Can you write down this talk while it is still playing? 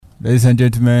Ladies and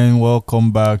gentlemen,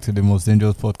 welcome back to the most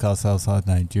dangerous podcast outside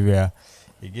Nigeria.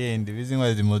 Again, the reason why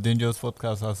it's the most dangerous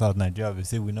podcast outside Nigeria, we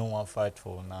say we don't want to fight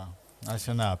for now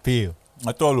national appeal.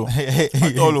 At all.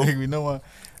 We don't want,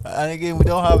 and again, we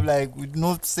don't have we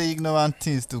don't say ignorant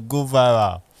things to go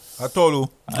viral. At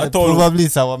all. Probably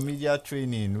it's our media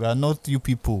training. We are not you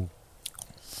people.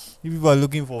 You people are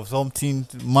looking for something,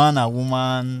 man or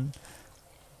woman,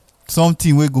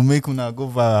 something we go make una go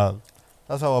viral.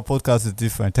 That's how our podcast is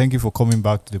different. Thank you for coming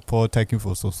back to the pod. Thank you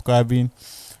for subscribing.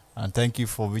 And thank you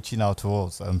for reaching out to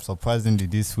us. Surprisingly,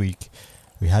 this week,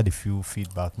 we had a few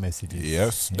feedback messages.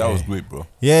 Yes, that was great, bro.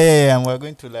 Yeah. And we're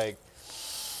going to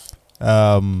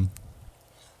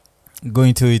go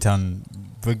into it and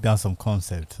break down some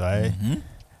concepts, right? Mm-hmm.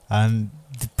 And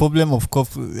the problem of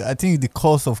I think the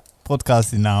course of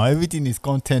podcasting now, everything is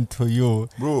content for you,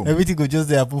 bro. Everything could just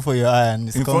happen for your eye and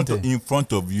it's content. In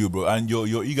front of you, bro. And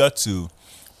you're eager to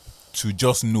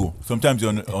just know. Sometimes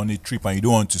you're on a trip and you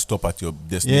don't want to stop at your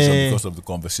destination because of the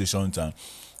conversations and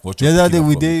what you're the other day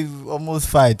we did almost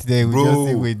fight there. We bro. just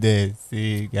say we there.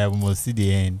 See, yeah, we must see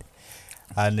the end.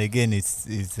 And again, it's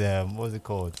what's it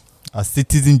called? A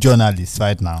citizen journalist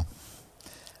right now.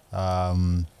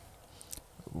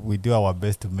 We do our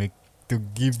best to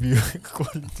give you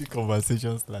quality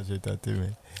conversations /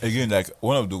 entertainment. Again,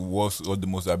 one of the worst or the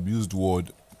most abused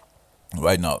word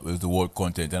right now is the word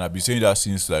content, and I've been saying that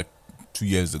since 2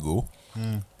 years ago.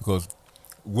 Because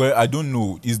I don't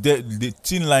know, is there the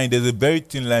thin line? There's a very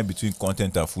thin line between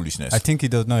content and foolishness. I think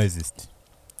it does not exist.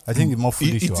 I think it's more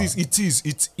foolish.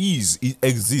 It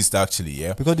exists actually,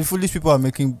 yeah. Because the foolish people are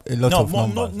making a lot of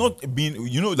numbers. Not being,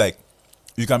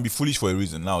 you can be foolish for a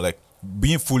reason. Now,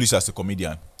 being foolish as a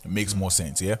comedian makes more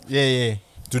sense, yeah. Yeah.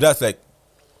 So that's and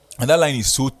that line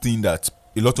is so thin that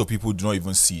a lot of people do not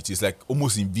even see it. It's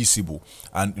almost invisible,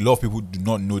 and a lot of people do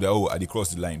not know that they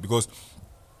crossed the line, because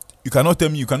you cannot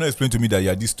explain to me that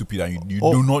you are this stupid and you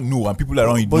do not know, and people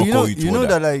around you do not call you to you know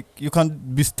that you can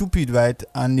be stupid, right,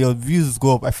 and your views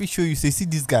go up. I feel sure you say, see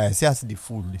this guy, see as the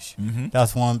foolish. Mm-hmm.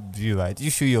 That's one view, right?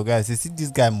 You show your guys, say, see this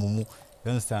guy Momo.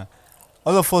 You understand?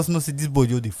 All of us know, see this boy,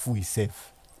 you're the fool himself.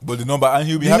 But the number, and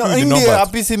he'll be happy with the numbers.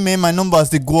 Happy say, man, my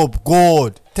numbers they go up.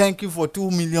 God, thank you for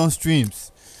 2 million streams.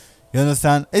 You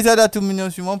understand? It's either 2 million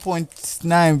streams,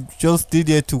 1.9 just did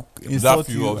there to insult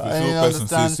you.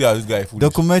 Understand? See how this guy is foolish.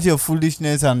 Document your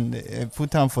foolishness and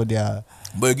put them for their.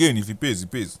 But again, if he pays, he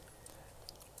pays.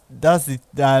 That's it.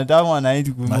 That one I need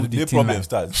to remove the thin line.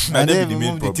 Starts. And then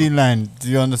remove the thin line. Do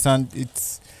you understand?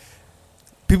 It's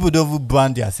people don't even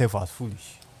brand themselves as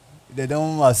foolish. They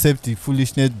don't accept the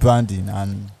foolishness branding,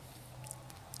 and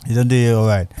you don't do it all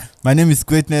right. My name is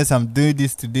Greatness. I'm doing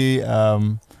this today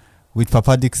with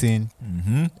Papa Dixon.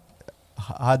 Mm-hmm.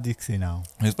 How Dixon now?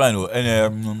 It's fine.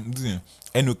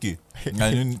 And okay.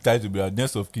 And you need to be a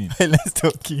Nest of King. Nest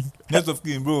of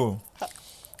King, bro.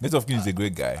 Nest of King is a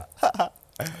great guy.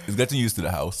 He's getting used to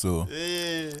the house, so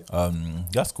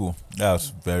that's cool. That's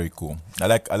very cool. I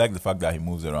like the fact that he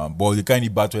moves around. But you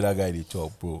can't battle that guy they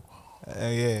chop, bro.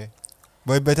 Yeah.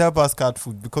 But it better pass cat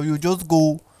food, because you just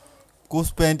go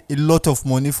spend a lot of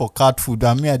money for cat food.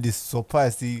 And me at this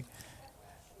surprise, see,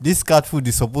 this cat food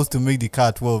is supposed to make the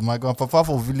cat well. My grandpapa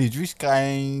for village, which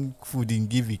kind food in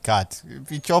give a cat? If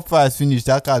he chop price finish,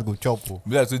 that cat go chop.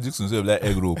 Yeah, so Dixon say like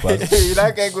egg roll. You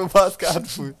like egg roll pass cat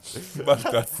food? Pass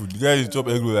cat food. The guy is chop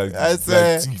egg roll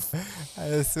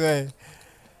I swear.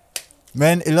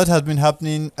 Man, a lot has been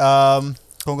happening.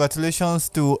 Congratulations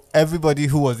to everybody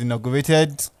who was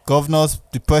inaugurated, governors,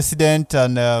 the president,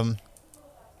 and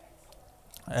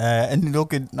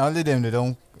look, now let them, they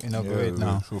don't inaugurate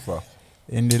now. So far.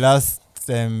 In the last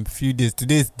few days,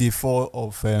 today is day 4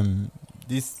 of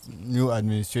this new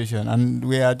administration, and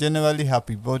we are generally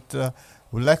happy, but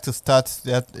we'd like to start.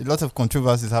 There are a lot of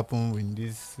controversies happen in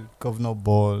this governor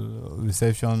ball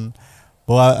reception,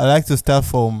 but I like to start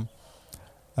from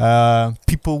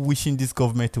people wishing this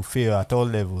government to fail at all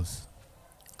levels.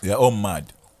 They are all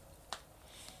mad.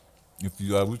 If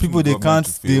you are people, they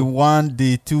can't. Day 1,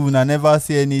 day 2, and I never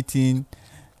say anything.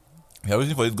 You are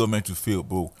waiting for this government to fail,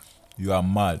 bro. You are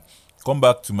mad. Come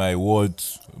back to my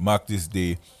words. Mark this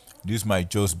day. This might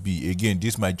just be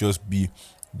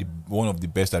one of the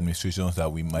best administrations that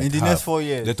we might have. In the next 4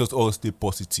 years. Let us all stay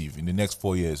positive. In the next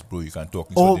 4 years, bro, you can talk.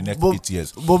 The next 8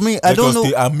 years. But me, I don't know. Let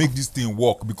us stay and make this thing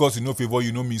work. Because you know, favor,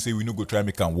 me say we no go try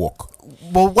make it work.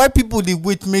 But why people they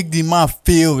wait make the man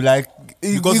fail?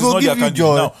 Because it's not their candidate.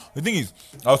 Now, the thing is,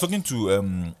 I was talking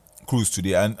to Cruz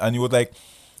today, and he was like,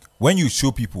 when you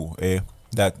show people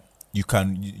that you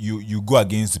can you go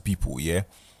against the people, yeah,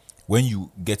 when you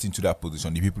get into that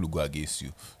position, the people will go against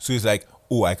you. So it's like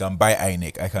oh, I can buy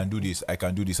INEC, I can do this,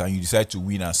 and you decide to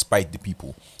win and spite the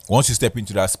people. Once you step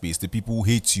into that space, the people who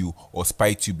hate you or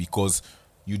spite you because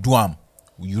you do them.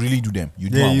 You really do them. You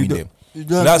do and win them.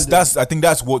 So that's I think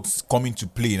that's what's coming to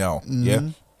play now. Yeah.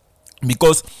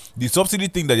 Because the subsidy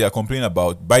thing that they are complaining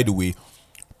about, by the way,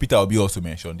 Peter Obi also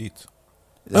mentioned it.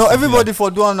 No, everybody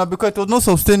for doing that because it was not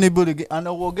sustainable again. And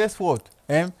well, guess what?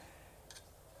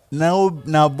 Now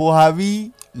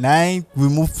Buhari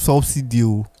remove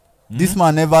subsidy. This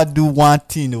man never do one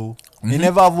thing. He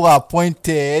never appoint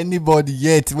anybody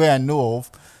yet where I know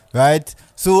of, right?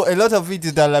 So a lot of it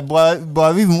is that like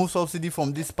Buhari remove subsidy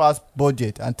from this past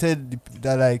budget and tell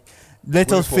that like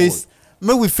let us face.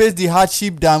 May we face the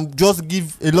hardship than just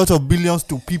give a lot of billions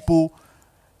to people,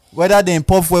 whether they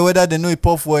import fuel, whether they know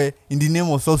import fuel in the name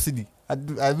of subsidy.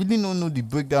 I really don't know the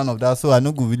breakdown of that, so I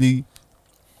don't go really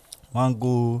want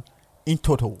go in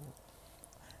total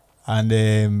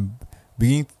and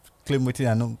begin claim waiting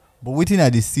I know. But waiting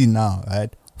at the see now,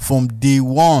 right? From day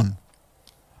one,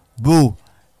 bro,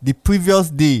 the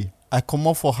previous day I come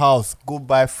up for house, go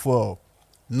buy fuel.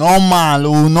 Normal.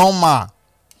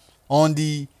 On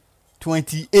the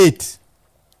 28th.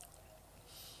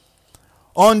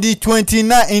 On the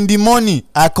 29th in the morning,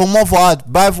 I come up for house,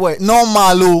 buy fuel.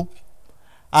 Normal.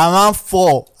 Around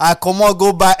 4, I come up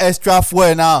go buy extra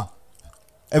fuel now.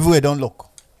 Everywhere don't look.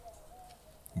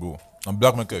 Bro, and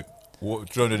black market,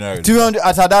 300 naira. 300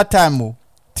 at that time,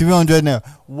 300 naira.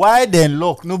 Why then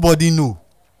lock? Nobody know.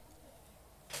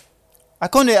 I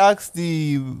can't ask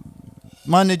the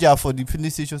manager for the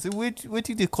filling station. Say, wait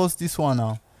till they cost this one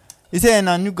now. He said, in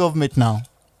a new government now.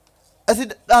 I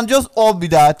said, and just all be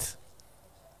that.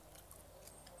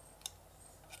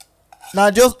 Now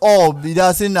just all be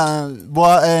that saying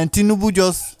but Tinubu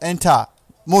just enter.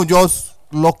 Mo just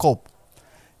lock up.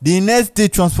 The next day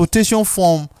transportation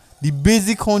from the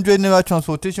basic 100 naira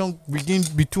transportation begin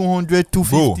be 200,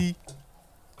 250.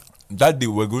 Bro, that day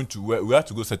we had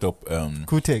to go set up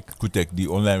Kutek, the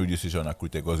online radio station at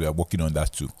Kutek because we are working on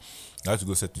that too. We had to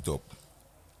go set it up.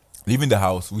 Leaving the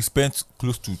house, we spent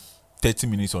close to 30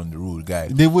 minutes on the road,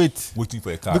 guys. They waiting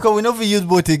for a car because we never use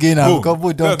boat again now. Because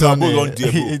boat don't turn.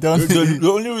 The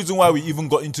only reason why we even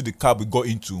got into the car we got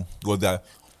into was that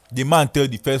the man tell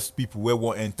the first people where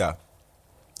won't enter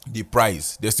the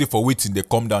price. They say for waiting, they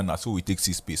come down now, so we take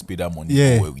 6 space, pay that money.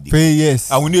 Yeah, where we pay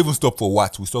yes. And we don't even stop for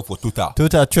what? We stop for total.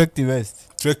 Total trek the rest.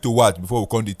 Trek to what? Before we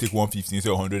come, they take 150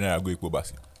 instead of 100 naira go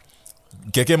Ekpo.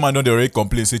 Keke man don't already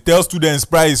complain. Say tell students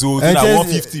price at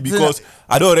 150 because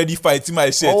I don't already fight in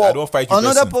my shirt. I don't fight.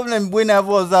 Another problem when I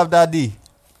was observed that day.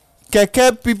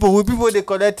 Keke people they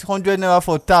collect 100 naira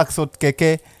for tax or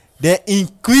keke, they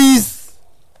increase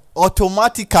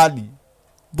automatically.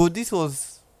 But this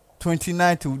was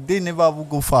 29 too. They never will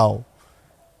go far.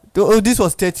 This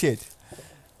was 30th.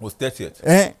 Was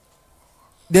 30th?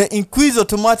 They increase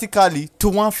automatically to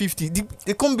 150.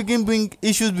 They can't begin bring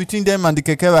issues between them and the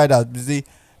keke riders. They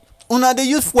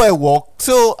use fuel work.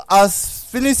 So as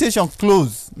filling station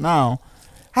close now,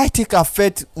 I take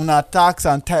affect una tax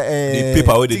and the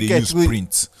paper where they use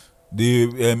print.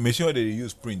 The machine where they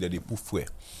use print that they put fuel.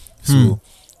 So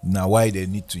now why they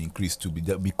need to increase to be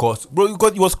that because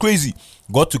it was crazy.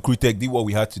 Got to Kritek, did what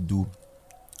we had to do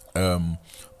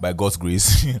by God's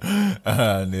grace.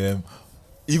 And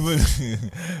even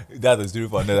that was story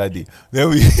for another day. Then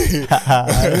we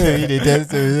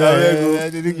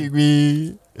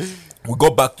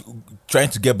got back trying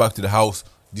to get back to the house.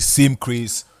 The same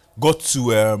craze. Got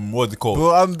to what's it called?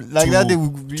 Bro, that day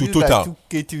we to Total.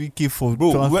 Like 2 for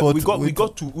bro, transport.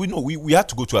 we had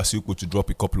to go to Asiukpo to drop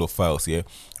a couple of files here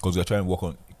because we are trying to work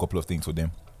on a couple of things for them.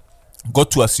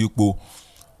 Got to Asiukpo.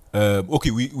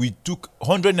 Okay, we took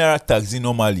 100 naira taxi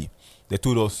normally. They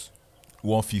told us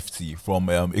 150 from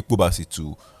Ekpo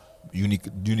to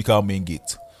Unical main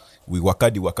gate. We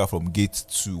waka from gate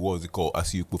to what's it called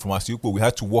Asiukpo. From Asiukpo we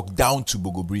had to walk down to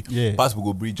Bogobri, past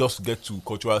Bogobri just to get to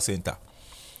cultural center.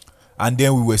 And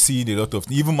then we were seeing a lot of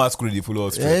even masquerade they follow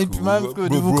us.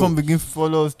 Masquerade even come begin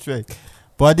follow us track.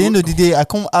 But at the end of the day, I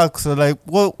come ask like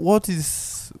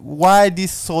why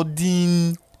this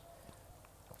sudden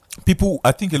people.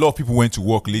 I think a lot of people went to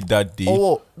work late that day.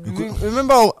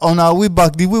 Remember on our way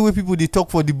back, the way people they talk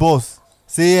for the bus,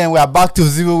 saying we are back to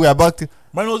zero, we are back to.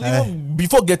 Man, even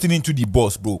before getting into the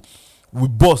bus, bro, we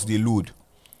bus the load.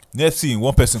 Next thing,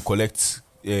 one person collects.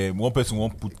 One person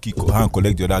won't put key and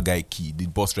collect the other guy key, the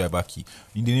bus driver key,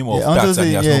 in the name of tax, and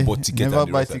he has not bought ticket.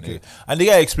 And the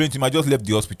guy explained to him, I just left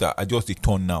the hospital, I just a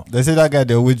turn now. They say that guy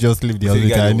they always just leave the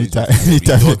hospital anytime you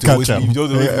catch him.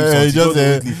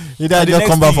 He just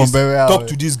come back from burial. Talk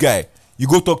to this guy. You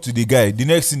go talk to the guy. The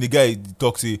next thing the guy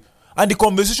talks say, And the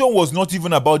conversation was not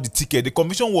even about the ticket. The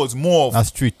conversation was more of a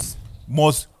street.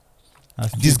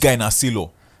 This guy na sailor.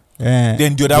 Yeah.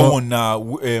 Then the other one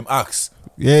asks,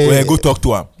 go talk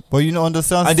to him. But you know,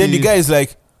 understand. And then the guy is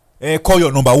like, call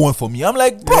your number one for me. I'm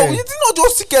like, bro, it's not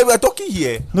just ticket we are talking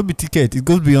here. No be ticket. It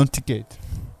goes beyond ticket.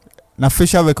 Now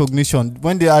facial recognition.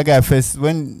 When the other guy first,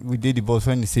 when we did the boss,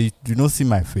 when they say, "Do not see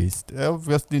my face," they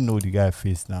obviously know the guy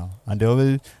face now, and they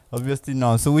always obviously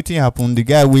know. So what thing happened? The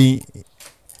guy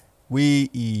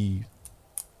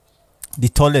the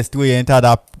tallest we enter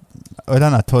that. Other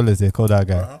than the tallest, they call that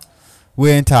guy.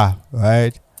 We enter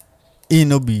right. He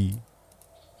no be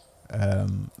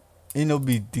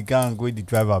the gang where the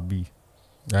driver be,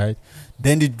 right?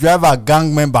 Then the driver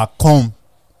gang member come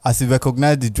as he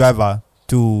recognize the driver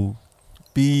to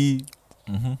be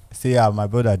say my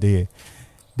brother there.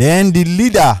 Then the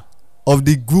leader of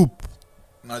the group,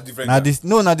 not different.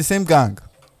 Not the same gang.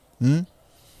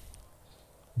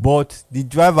 But the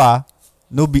driver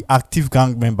no be active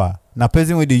gang member. Now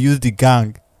person when they use the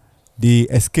gang, they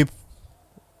escape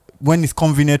when it's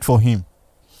convenient for him.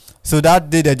 So that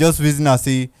day they just reason and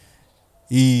say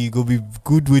he go be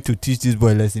good way to teach this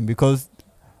boy lesson, because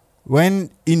when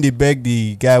in the beg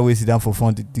the guy will sit down for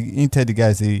front, tell the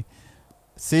guy say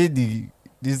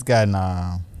this guy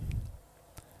na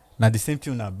the same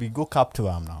thing na be go capture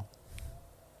him now.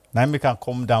 Now make him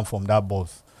come down from that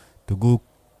bus to go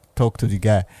talk to the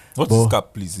guy. What is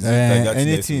cap, please? Is it like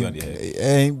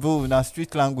anything? Bro, na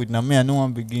street language. Now me, I no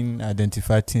one begin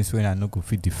identify things when I no go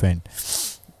fit defend.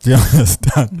 Do you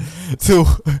understand? So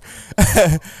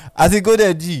as he go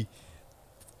there, G,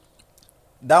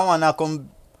 that one I come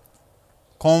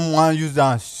one use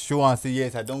and show and say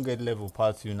yes, I don't get level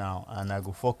past you now, and I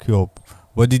go fuck you up.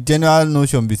 But the general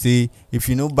notion be say if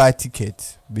you no buy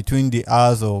ticket between the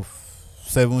hours of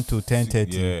 7 to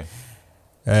 10:30,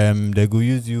 they go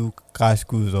use you cash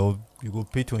goods or you go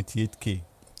pay 28k.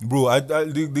 Bro,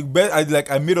 the best,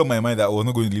 I made up my mind that I was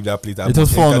not going to leave that place. It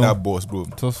was fun. That bus, bro.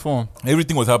 It was fun.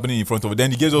 Everything was happening in front of it.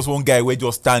 Then he gave us one guy where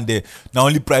just stand there. Now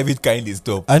only private kind is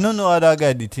stop. I don't know how that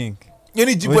guy did think.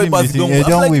 Any G-boy pass don't wave.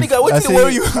 I'm like, nigga, what the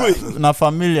worry you? Not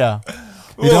familiar.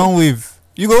 You don't wave.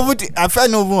 You go over. I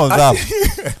find no one of that.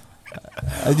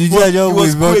 It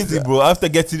was crazy, bro. After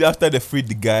they freed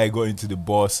the guy, got into the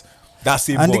bus. That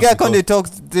same and bus. The guy come they talk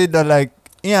say that like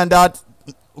he and that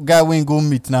guy when go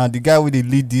meet now. The guy will they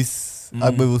lead this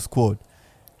Agbevo squad.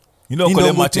 You know,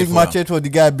 collect machete for the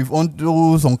guy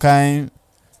on some kind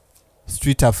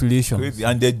street affiliation. Crazy.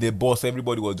 And then the boss,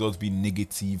 everybody was just being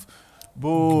negative.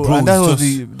 Bro, and that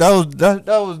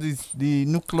was the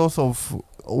nucleus of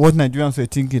what Nigerians were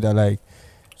thinking, that like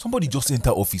somebody just enter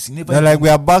office. They're like, we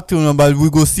are back to number. We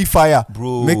go see fire,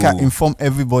 bro. Make her inform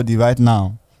everybody right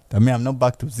now that me I'm not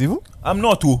back to zero. I'm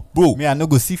not too, bro. Me I no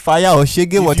go see fire or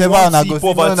shege whatever. And I go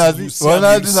see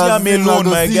I'm alone,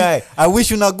 my guy. I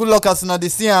wish you na good luck as una dey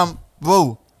see am,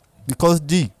 bro. Because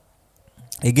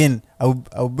again, I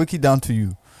will break it down to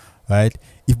you, right?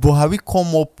 If Buhari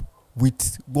come up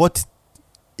with what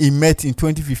he met in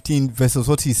 2015 versus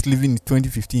what he's living in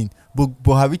 2015, but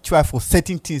Buhari try for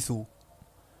certain things. So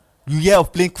you hear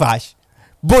of plane crash,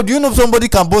 but do you know somebody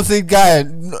can both say guy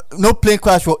no plane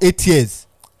crash for 8 years?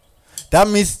 That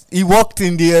means he worked for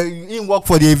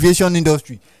the aviation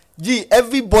industry.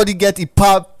 Everybody get a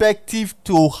perspective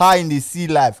to high in the sea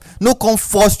life. No come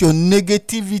force your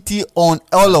negativity on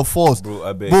all of us, bro.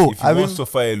 I beg. If you want to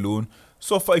suffer alone,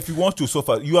 suffer. If you want to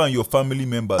suffer, you and your family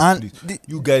members, and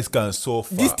you guys can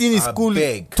suffer. This thing is cool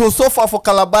to suffer for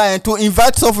Calabar and to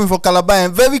invite suffering for Calabar,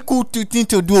 and very cool thing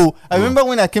to do. I remember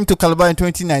when I came to Calabar in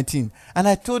 2019, and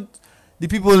I told the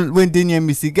people when they near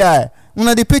me, say, guy,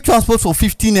 when they pay transport for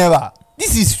 15 naira,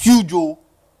 this is huge, oh.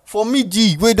 For me,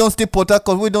 we don't stay Port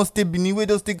Harcourt, we don't stay Benin, we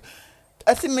don't stay.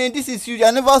 I said, man, this is huge. I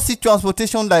never see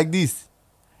transportation like this.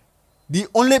 The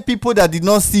only people that did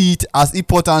not see it as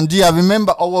important, I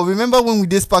remember when we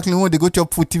did sparkling when they go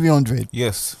chop food 300.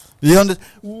 Yes.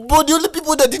 But the only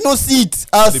people that did not see it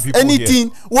as anything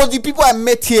here was the people I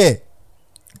met here.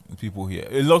 People here.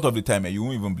 A lot of the time, you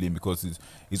won't even blame, because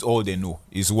it's all they know.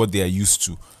 It's what they are used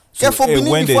to. So, for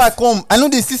Benin, before I come, I know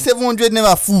they see 700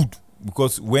 naira food.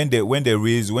 Because when they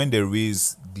raise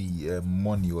the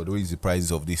money or raise the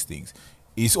prices of these things,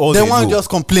 it's all they want know. Just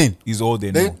complain. It's all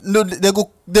they know. No, they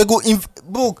go.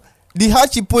 Bro, the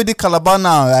hardship put the Calabar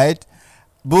now, right?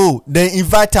 Bro, they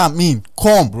invite them in.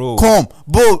 Come,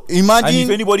 bro. Imagine. And if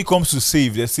anybody comes to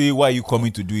save, they say, "Why are you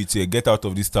coming to do it here? Get out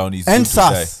of this town." It's and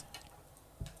SARS.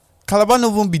 Calabar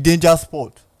no even be dangerous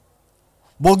spot.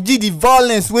 But the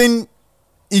violence when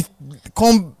it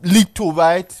come leak to,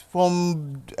 right,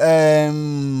 from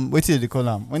what do they call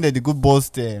them when they go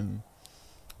bust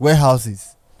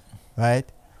warehouses. right?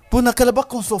 But na Calabar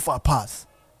come so far pass.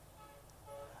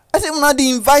 I say una dey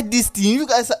invite this thing. You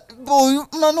guys, bro,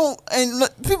 una no, and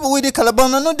people wey dey Calabar,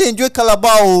 una no dey enjoy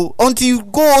Calabar until you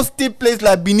go state place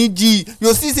like Benin G.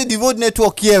 You see say the road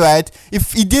network here, right?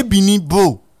 If e dey Benin,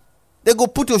 bro, they go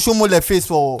put your Shomole face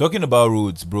for. Talking about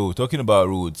roads, bro.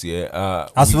 Yeah.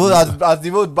 As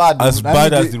the road bad. As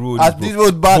bad as the road. As the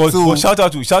road bad. But shout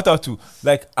out to.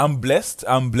 Like I'm blessed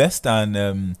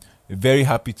and very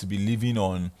happy to be living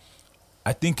on.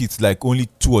 I think it's like only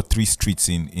 2 or 3 streets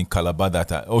in Calabar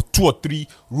that are, or 2 or 3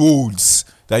 roads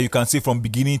that you can say from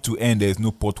beginning to end there's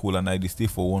no pothole, and I stay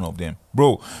for one of them,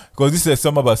 bro. Because this is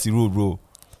Samba Basi Road, bro.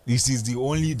 This is the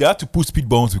only, they had to put speed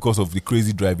bumps because of the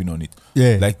crazy driving on it.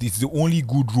 Yeah. Like this is the only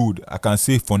good road I can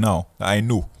say for now that I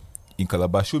know in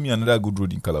Calabar. Show me another good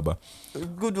road in Calabar.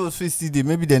 Good roads 50 day.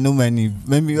 Maybe there are no many.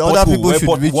 Maybe pothole, other people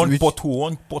should reach. One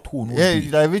pothole. No yeah,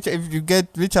 speed. like if you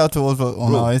reach out to us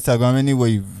on bro, our Instagram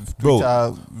anyway. Bro,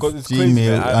 because it's crazy,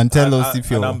 man. and tell us if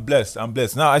you're. And I'm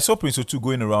blessed. Now I saw Prince Otu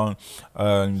going around.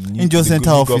 In just center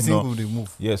office,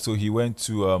 yeah. So he went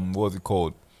to what's it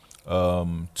called?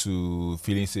 To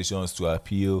filling stations to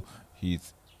appeal.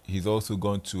 He's also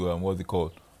gone to what's it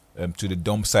called? To the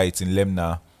dump sites in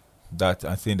Lemna. That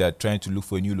I think they're trying to look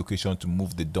for a new location to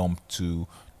move the dump to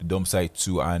the dump site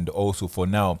to, and also for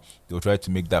now they'll try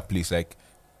to make that place like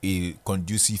a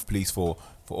conducive place for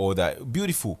all that.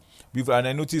 Beautiful. And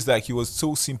I noticed like he was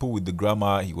so simple with the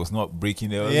grammar. He was not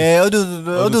breaking it. Yeah, all those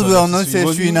were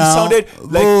unnecessary now. He sounded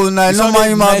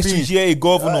like nice to hear a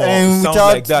governor sound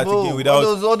like that again without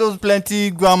all those plenty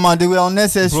grammar. They were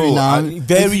unnecessary now.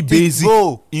 Very basic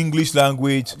English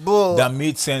language that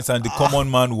made sense, and the common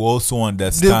man will also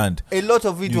understand. A lot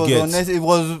of it was unnecessary.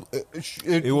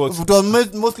 It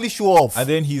was mostly show off. And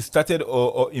then he started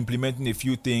implementing a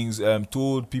few things.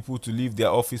 Told people to leave their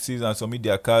offices and submit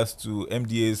their cars to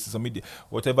MDAs.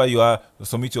 Whatever you are,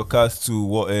 submit your cars to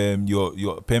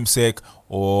your PEMSEC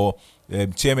or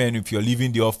chairman. If you're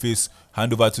leaving the office,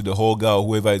 hand over to the Holga or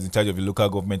whoever is in charge of the local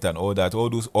government and all that. All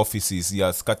those offices, he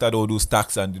has scattered all those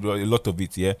tax and a lot of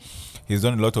it. Yeah, he's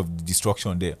done a lot of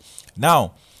destruction there.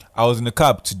 Now, I was in the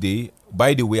cab today.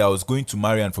 By the way, I was going to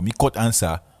Marian from Ikot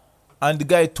Answer, and the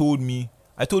guy told me,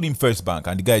 I told him First Bank,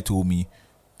 and the guy told me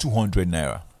 200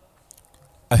 naira.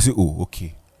 I said, oh,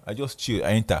 okay. I just chill. I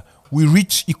enter. We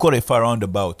reach Ikorefa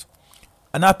roundabout.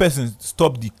 Another person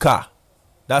stopped the car.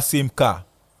 That same car.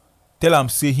 Tell him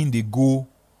saying they go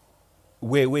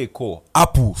where you call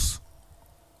Apples.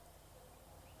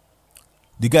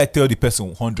 The guy tell the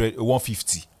person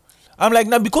 150. I'm like,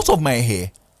 now because of my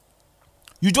hair,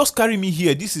 you just carry me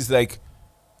here. This is like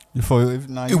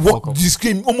almost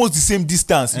the same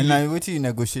distance. And now wait till you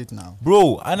negotiate now,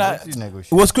 bro. And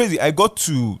it was crazy. I got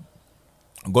to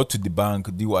the bank.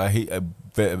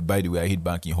 By the way, I hate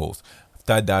banking halls.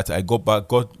 After that, I got back,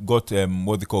 got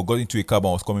into a cab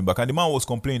and was coming back. And the man was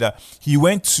complaining that he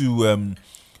went to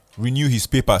renew his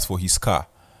papers for his car.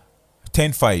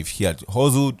 10.5. He had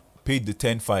hustled, paid the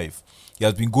 10.5. He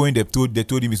has been going there. They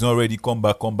told him he's not ready. Come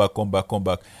back.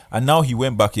 And now he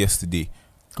went back yesterday.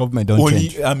 Government don't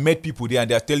change. I met people there and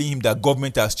they are telling him that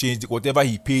government has changed. Whatever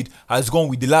he paid has gone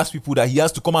with the last people that he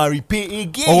has to come and repay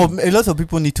again. Oh, a lot of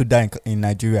people need to die in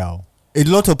Nigeria. A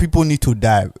lot of people need to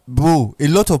die, bro. A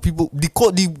lot of people,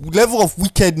 the level of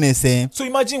wickedness. So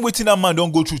imagine waiting that man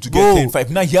don't go through to get 10.5.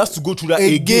 Now he has to go through that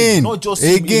again. Not just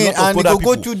again, and he will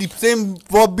go through the same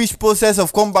rubbish process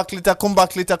of come back later.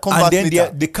 And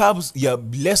then the cabs,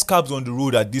 less cabs on the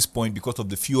road at this point because of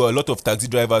the fuel. A lot of taxi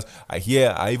drivers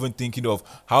are even thinking of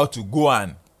how to go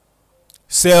and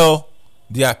sell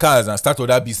their cars and start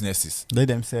other businesses. Let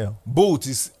them sell. Both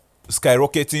is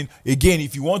skyrocketing again.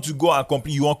 If you want to go and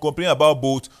complain about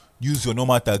boat, use your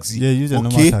normal taxi. Yeah, use your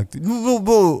normal taxi.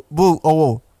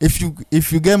 Bro.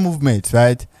 If you get movement,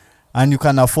 right, and you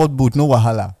can afford boat, no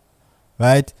wahala,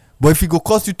 right. But if it go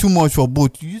cost you too much for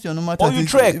boat, you use your normal taxi. Or you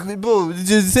trek, bro. It's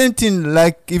the same thing.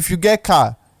 Like if you get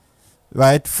car,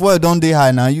 right, fuel don't dey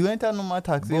high now. You enter normal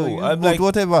taxi, bro, boat,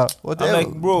 whatever. I'm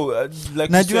like, bro, like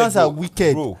Nigerians are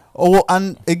wicked. Bro.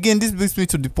 And again, this brings me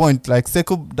to the point. Like,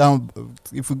 circle down.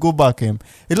 If we go back, a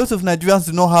lot of Nigerians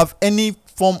do not have any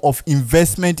form of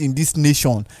investment in this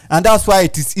nation, and that's why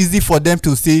it is easy for them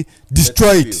to say,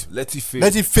 destroy it. Let it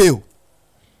fail.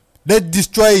 Let's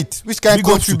destroy it. Which kind of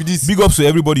country be this? Big ups to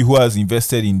everybody who has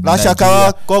invested in La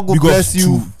Shakara. God go bless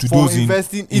you to those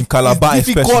investing in Calabar,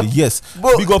 especially. Yes,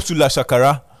 bro, big ups to La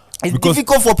Shakara. It's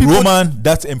difficult for people. Roman,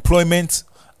 that's employment.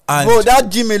 And bro, that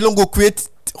gym alone go create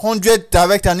 100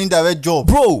 direct and indirect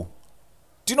jobs. Bro,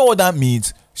 do you know what that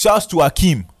means? Shout out to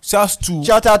Hakeem.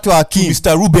 Shout out to Hakeem.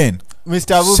 Mr. Ruben.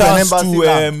 Mr. Ruben Shouts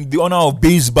Embassy. to the owner of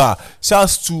Base Bar.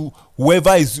 Shouts to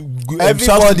whoever is. Shouts to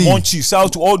Everybody. Munchies.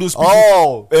 Shouts to all those people.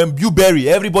 Oh. Blueberry.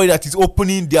 Everybody that is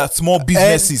opening their small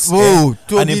businesses to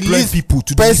and the employing least people.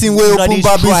 To person wey open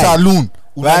barber salon.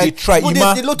 Una dey try. But Ima,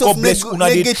 there's a lot God of bless. Una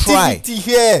dey try. negativity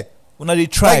here. Una dey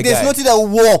try, Like there's guy. nothing that will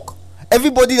work.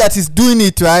 Everybody that is doing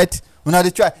it, right? Una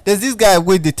dey try. There's this guy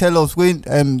where they tell us when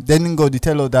Deningo they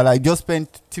tell us that I just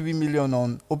spent 3 million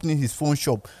on opening his phone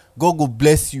shop. God go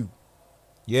bless you.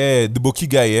 Yeah, the Boki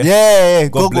guy. Yeah. Yeah.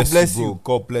 God go bless you. you. Bro.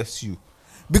 God bless you.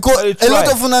 Because a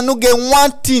lot of una no get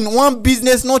one thing, one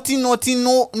business, nothing,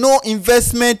 no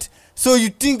investment. So you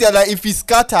think that like if it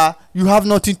scatter, you have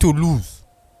nothing to lose.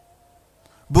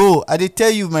 Bro, I dey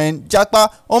tell you, man,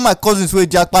 Jackpa, all my cousins wey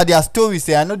Jackpa, their stories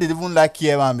say I know they even like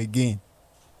hear am again.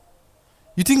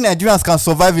 You think Nigerians can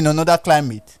survive in another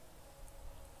climate?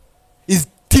 It's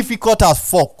difficult as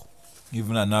fuck.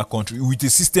 Even in our country with a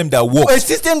system that works. A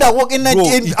system that works in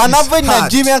Nigeria, an average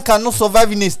Nigerian cannot survive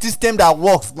in a system that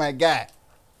works, my guy.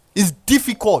 It's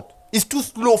difficult. It's too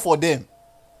slow for them.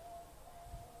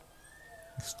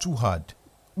 It's too hard.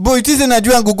 But it is a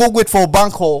Nigerian go wait for a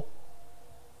bank hall.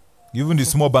 Even the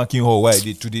small banking hall where I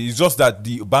did today, it's just that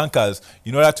the bankers,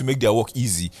 in order to make their work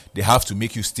easy, they have to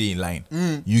make you stay in line.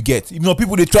 You get,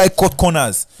 people they try cut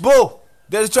corners. Bro,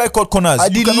 They try cut corners.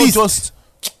 At You the cannot least- just.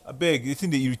 I beg, the thing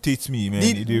that irritates me, man.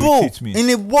 It irritates me. in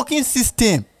a working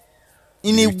system,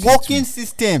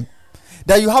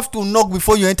 that you have to knock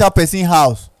before you enter person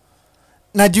house,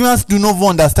 Nigerians do not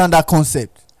understand that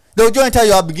concept. They will just enter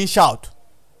your house, begin shout.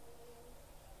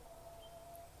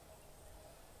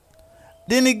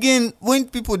 Then again, when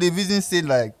people they visit say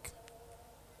like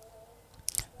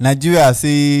Nigeria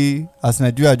say as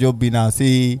Nigeria just be now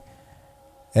say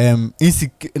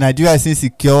Nigeria is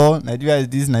insecure, Nigeria is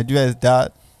this, Nigeria is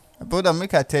that. Brother,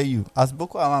 make I tell you, as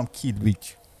Boko Haram killed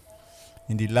rich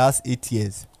in the last 8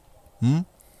 years,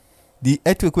 the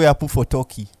earthquake wey happen for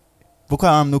Turkey, Boko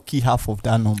Haram no kill half of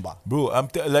that number. Bro,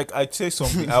 like I say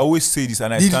something. I always say this,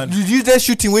 and I stand. The useless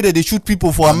shooting where they shoot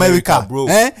people for America, bro.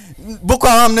 Boko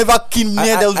Haram never kill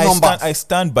near those numbers. I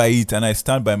stand by it, and I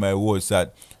stand by my words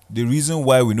that the reason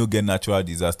why we no get natural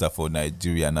disaster for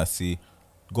Nigeria, and I say,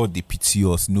 God they pity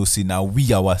us. No, say now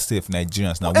we ourselves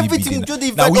Nigerians now we be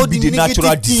the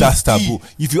natural disaster, bro.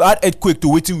 If you add earthquake to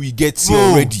waiting we get here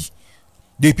already,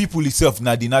 the people itself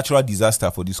now the natural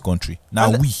disaster for this country.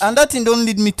 Now and that thing don't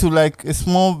lead me to like a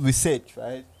small research,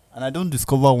 right? And I don't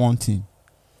discover one thing,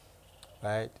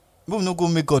 right? We no go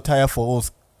make God tire for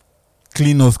us,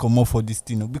 clean us, come up for this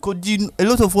thing, because a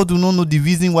lot of us do not know the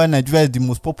reason why Nigeria is the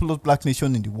most populous black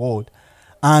nation in the world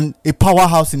and a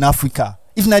powerhouse in Africa.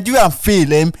 If Nigeria fail,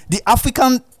 the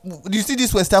African, you see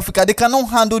this West Africa, they cannot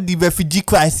handle the refugee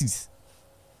crisis.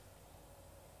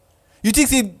 You think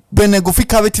say Benin go fit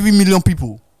carry 3 million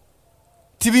people,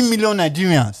 3 million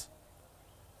Nigerians?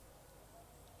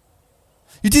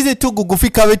 You think say Togo go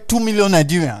fit carry 2 million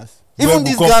Nigerians? Even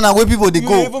this Ghana where people they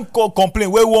go. You even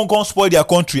complain where one can spoil their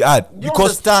country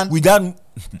because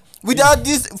without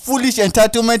this foolish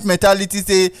entitlement mentality,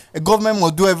 say a government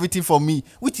must do everything for me,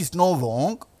 which is not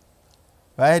wrong.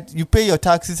 Right? You pay your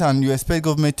taxes and you expect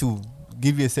government to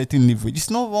give you a certain leverage. It's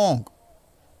not wrong.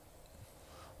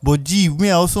 But I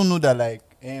also know that like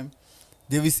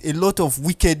there is a lot of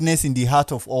wickedness in the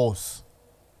heart of us.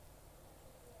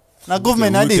 Now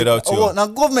government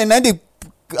they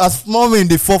as small when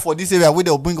they fall for this area where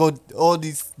they'll bring all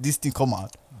this thing come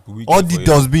out. All the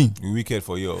dustbin. We wicked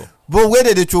for you. But where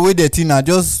they throw away their thing now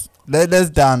just less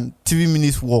than 3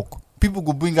 minutes walk. People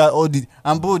go bring out all the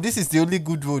and bro, this is the only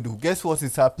good road. Guess what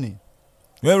is happening?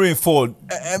 When rain fall,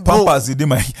 Pampers they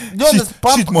my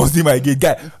shit must be my gate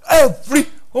guy.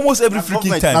 Almost every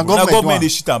freaking time. Now government they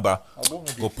shit and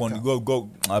go.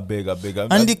 I beg.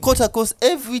 And they cut across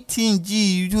everything.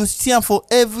 You see them for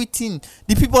everything.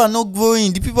 The people are not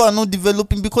growing. The people are not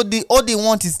developing because all they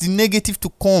want is the negative to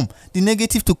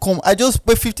come. I just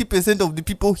pay 50% of the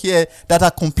people here that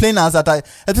are complainers,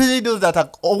 especially those that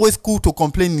are always cool to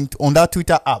complain on that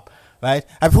Twitter app, right?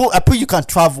 I pray you can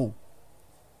travel.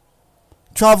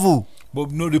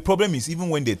 But no, the problem is even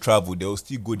when they travel, they will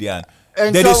still go there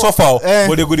and they suffer.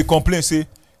 But they go to complain, say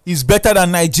it's better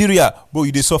than Nigeria. But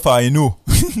you they suffer, I know.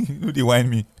 No, they whine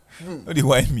me.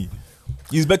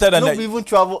 It's better than Nigeria. Even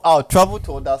travel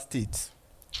to other states.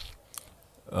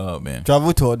 Oh man.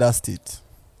 Travel to other states.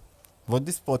 But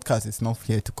this podcast is not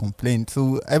here to complain.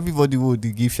 So everybody would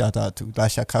give shout out to La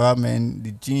Shakara, man.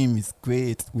 The gym is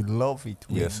great. We love it.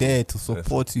 We're there to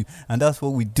support you. And that's what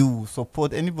we do.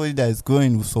 Support anybody that is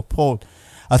growing, we support.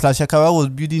 As La Shakara was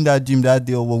building that gym that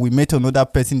day, we met another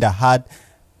person that had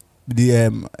the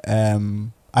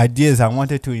ideas and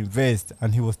wanted to invest,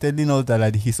 and he was telling us that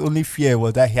like, his only fear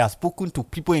was that he has spoken to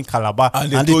people in Calabar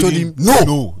And they told him,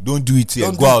 no, don't do it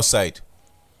here. Go outside.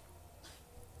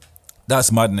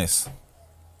 That's madness.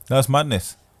 That's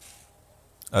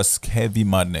heavy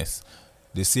madness.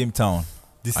 The same town.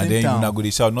 And then you go they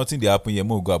shout, nothing they happen here.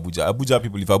 More go Abuja. Abuja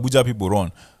people, if Abuja people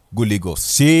run, go Lagos.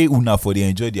 Say una for they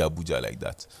enjoy the Abuja like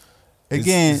that.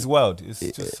 Again, it's wild. It's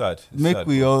just sad.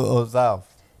 We all observe.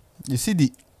 You see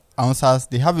the answers,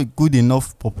 they have a good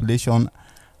enough population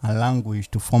and language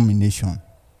to form a nation.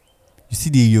 You see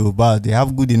the Yoruba, they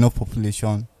have good enough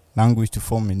population, language to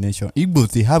form a nation.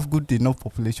 Igbos, they have good enough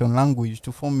population, language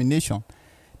to form a nation.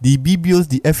 The Ibibios,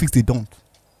 the Effiks, they don't.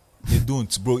 They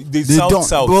don't, bro. They don't,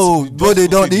 south. Bro, they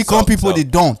don't. The Econ people, they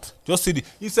don't. Just say the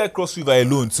inside Cross River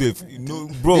alone, safe.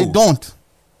 Bro. They don't.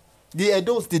 The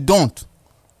Edos, they don't.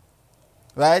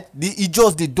 Right? The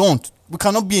Ijos, they don't. We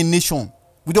cannot be a nation.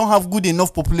 We don't have good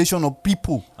enough population of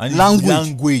people. And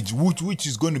language, which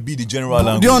is going to be the general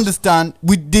language. Do you understand?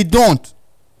 They don't.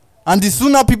 And the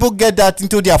sooner people get that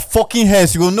into their fucking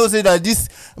heads, you will know say that this,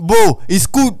 bro, it's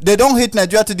cool. They don't hate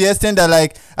Nigeria to the extent that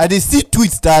like, they see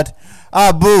tweets that,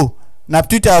 bro, now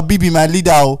Peter Obi be my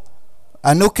leader.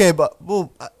 I no care, but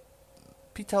bro,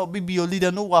 Peter Obi be your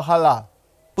leader, no wahala.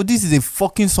 But this is a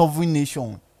fucking sovereign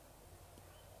nation.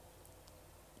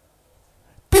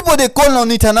 People they call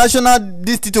on international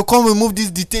this to come remove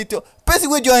this dictator. Person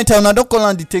wey join town now don't call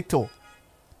on dictator.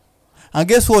 And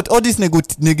guess what? All this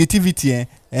negativity,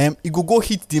 it go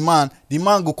hit the man. The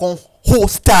man go come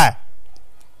hostile.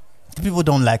 People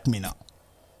don't like me now.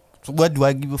 So what do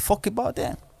I give a fuck about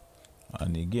them?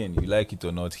 And again, you like it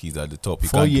or not, he's at the top. You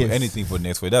 4 can't years. do anything for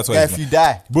next week. That's why. Yeah, if you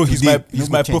die, bro, he's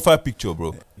my profile picture,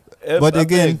 bro. But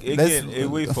again,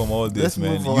 away from all this,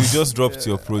 man. move on. You just dropped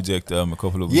your project a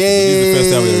couple of weeks ago. This is the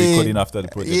first time we're recording after the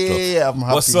project dropped. Yeah, I'm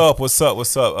happy. What's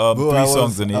up? Bro, 3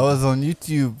 songs in it. I was on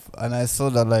YouTube and I saw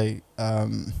that like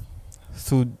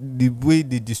so the way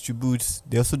they distribute,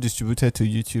 they also distributed to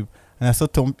YouTube, and I saw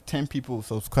 10 people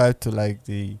subscribe to like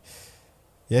the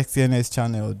XNS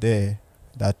channel there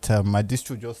that my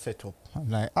distro just set up. I'm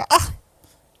like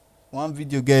one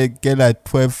video get like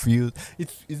 12 views.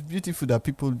 It's beautiful that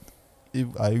people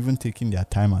are even taking their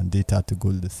time and data to go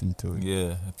listen to it.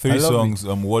 Yeah, 3 songs.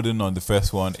 Warden on the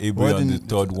first one, Abri on the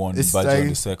third one, Badger on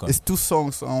the second. It's 2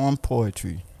 songs and 1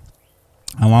 poetry.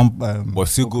 And 1 but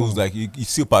still goes like it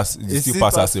still pass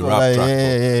as a rap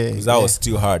track. Because that was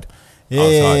still hard.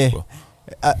 Yeah, hard,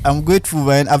 I'm grateful,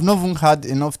 man. I've not even had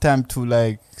enough time to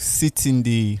like sit in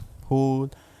the whole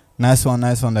nice one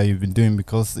that you've been doing,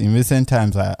 because in recent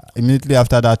times, immediately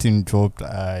after that thing dropped,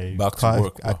 I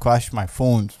crashed my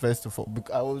phone first of all.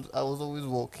 Because I was always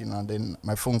working, and then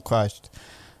my phone crashed,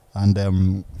 and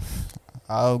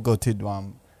I got it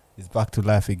one. It's back to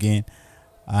life again,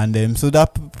 and so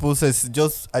that process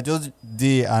I just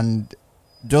did, and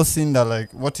just seeing that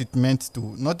like what it meant to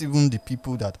not even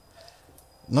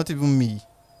me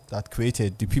that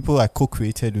created, the people I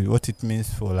co-created with, what it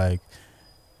means for like.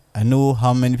 I know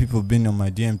how many people have been on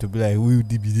my DM to be like, who would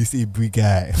be this Abri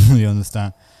guy? You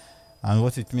understand? And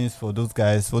what it means for those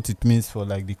guys, what it means for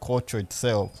like the culture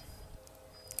itself.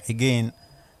 Again,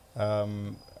 I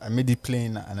made it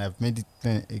plain, and I've made it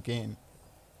plain again.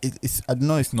 It's I don't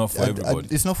know. It's not for everybody.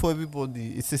 It's not for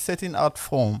everybody. It's a certain art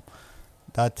form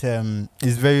that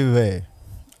is very rare,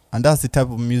 and that's the type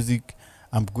of music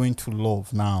I'm going to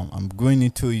love now. I'm going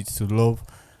into it to love.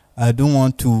 I don't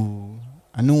want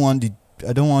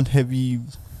heavy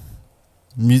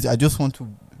music. I just want to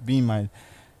be in my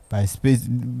space.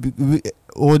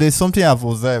 Or there's something I've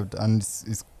observed, and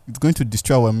it's going to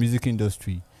destroy our music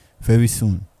industry very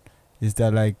soon. Is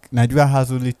that like Nigeria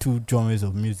has only 2 genres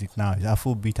of music now? It's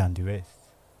Afrobeat and the rest.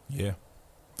 Yeah,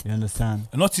 you understand?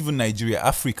 Not even Nigeria,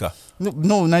 Africa.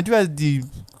 No, Nigeria is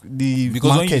the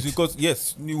because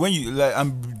yes, when you like,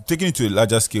 I'm taking it to a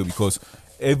larger scale because.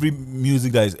 Every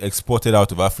music that is exported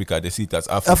out of Africa, they see it as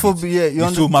Afrobeat.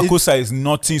 Yeah, so Makossa is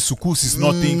nothing, Sukus is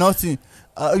nothing. Nothing.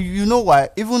 You know why?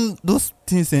 Even those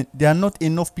things, there are not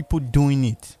enough people doing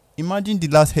it. Imagine the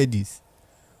last headies,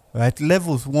 right?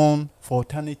 Levels 1 for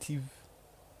alternative,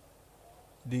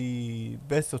 the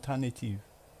best alternative.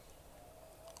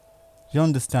 You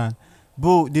understand?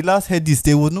 Bro, the last headies,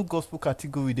 there was no gospel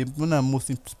category. They were the most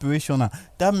inspirational.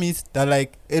 That means that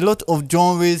like a lot of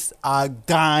genres are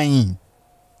dying.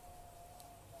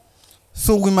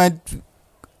 So we might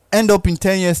end up in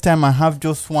 10 years' time and have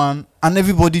just one, and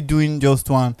everybody doing just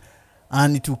one,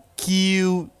 and it will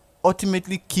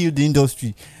ultimately kill the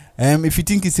industry. If you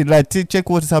think it's a lie, check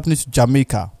what is happening to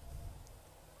Jamaica.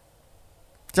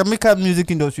 Jamaica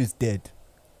music industry is dead.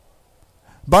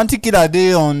 Bounty Killer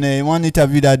day on one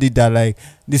interview that did that like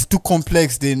it's too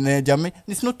complex. Then Jamaica,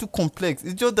 it's not too complex.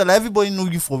 It's just that like, everybody know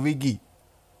you for reggae.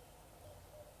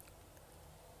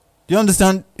 Do you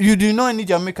understand? You do know any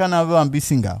Jamaican ever and be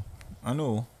singer? I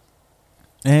know.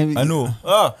 I know.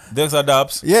 There's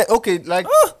adapts. Yeah, okay. Like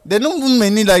there are not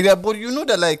many like that, but you know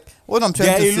that like what I'm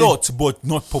trying to say. There are a lot, but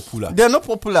not popular. They are not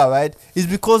popular, right? It's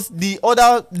because the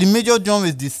major genre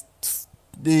is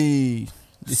the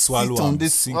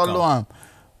swallow arm,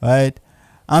 right?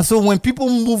 And so when people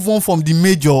move on from the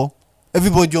major,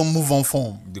 everybody just move on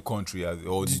from the country.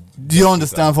 Do you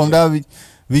understand from that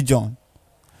region?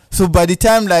 So by the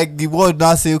time like the world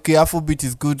now say okay, Afrobeat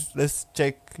is good, let's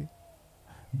check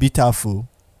beat Afro.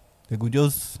 They could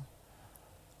just,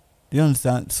 do you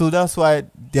understand? So that's why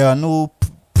there are no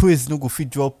praise no go fit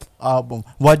drop album.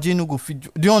 Waje no go fit.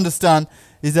 Do you understand?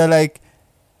 Is that like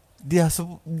they are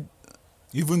so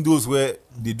even those where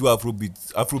they do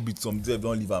Afrobeat some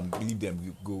don't leave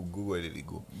them go where they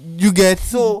go. You get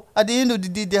so at the end of the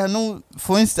day there are no,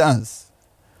 for instance,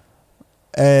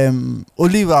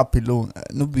 only rap alone,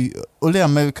 no be only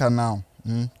America now.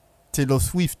 Taylor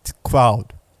Swift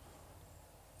crowd.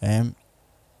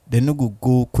 They no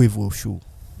go Quavo show.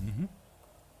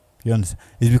 You understand?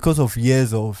 It's because of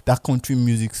years of that country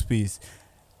music space.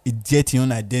 It gets your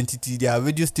own identity. There are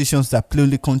radio stations that play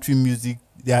only country music.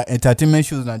 There are entertainment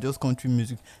shows that just country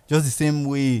music. Just the same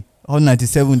way Hot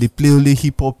 97 they play only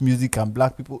hip hop music and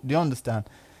black people. Do you understand?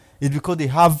 It's because they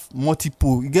have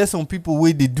multiple. You get some people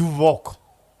where they do rock.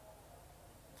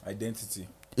 Identity.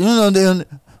 You know,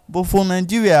 but for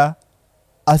Nigeria,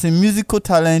 as a musical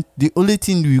talent, the only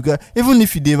thing you got, even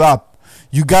if you dey rap,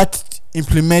 you got to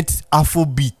implement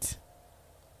Afrobeat,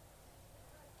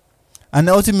 and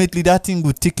ultimately that thing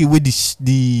will take away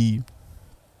the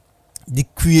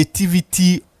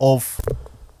creativity of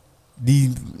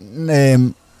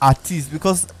the artist,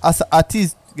 because as an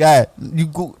artist, guy,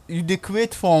 they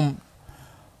create from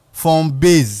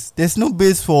base. There's no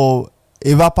base for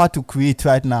a rapper to create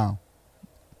right now.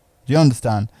 Do you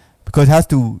understand? Because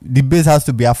the base has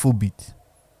to be Afrobeat.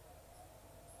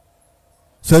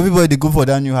 So everybody they go for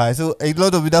that new high. So a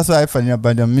lot of it, that's why I find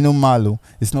about the Mino Malo.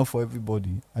 It's not for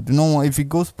everybody. I do not want, if it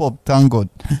goes pop, thank God.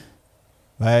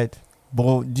 Right?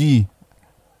 But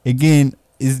again,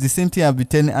 it's the same thing I've been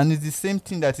telling, and it's the same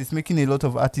thing that is making a lot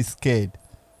of artists scared.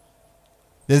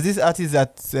 There's this artist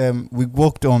that we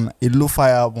worked on a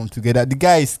lo-fi album together. The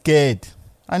guy is scared.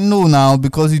 I know now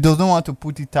because he doesn't want to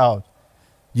put it out.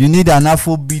 You need an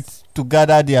Afrobeat to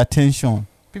gather the attention.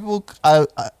 People are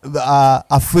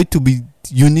afraid to be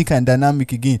unique and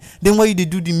dynamic again. Then why they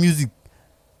do the music?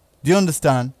 Do you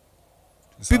understand?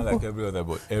 You sound like every other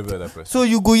person. So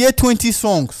you go hear 20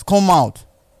 songs come out,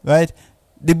 right?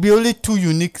 There be only 2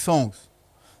 unique songs.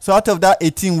 So out of that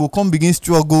 18, we'll come begin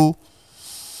struggle.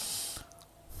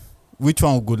 Which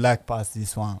one would like past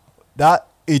this one? That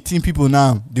 18 people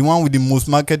now, the one with the most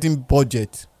marketing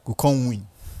budget, will come win.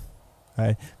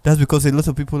 Right? That's because a lot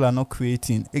of people are not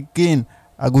creating. Again,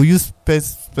 I go use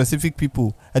specific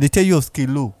people. I they tell you of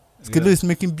Skelo. Skelo is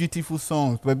making beautiful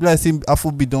songs, but I say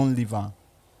Afrobeat don't live on.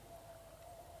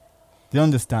 Do you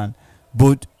understand?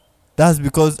 But that's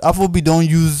because Afrobeat don't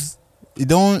use it.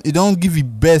 Don't give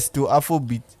it best to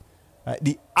Afrobeat.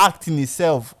 The acting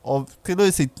itself of Skelo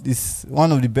is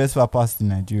one of the best rappers in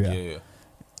Nigeria. Yeah.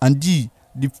 And the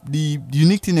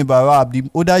unique thing about rap, the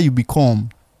older you become,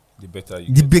 the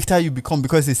better you become,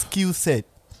 because it's a skill set,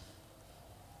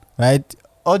 right?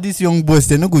 All these young boys,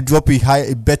 they're not going to drop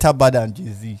a better bar than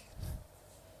Jay-Z.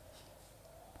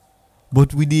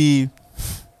 But with the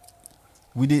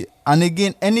and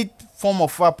again, any form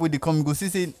of rap where they come, you go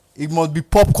see it must be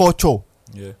pop culture.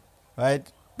 Yeah.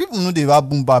 Right? People know they rap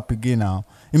boom bap again now.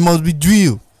 It must be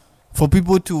drill for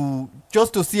people to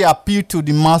see appeal to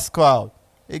the mass crowd.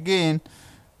 Again,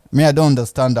 I don't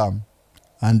understand them.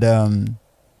 And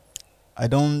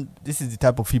this is the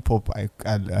type of hip hop I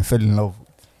fell in love with.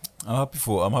 I'm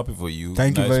happy for you.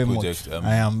 Thank you very project. much.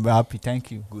 I am happy.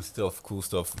 Thank you. Good stuff. Cool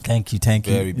stuff. Thank you.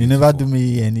 Very You never do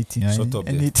me anything. Shut up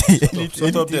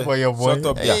anything for your boy. Shut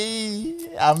up there.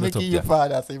 Hey, I'm making you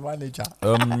proud as a manager.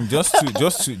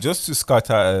 just to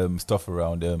scatter stuff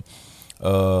around.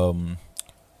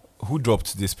 Who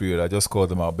dropped this period? I just called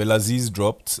them out. Belaziz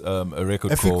dropped a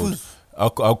record called.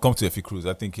 I'll come to Effie Cruz.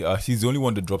 I think he's the only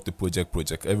one that dropped the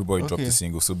project. Everybody dropped the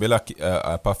single. So Bella,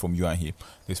 apart from you and him,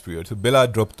 this period. So Bella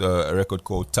dropped a record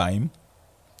called Time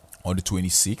on the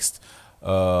 26th.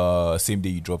 Same day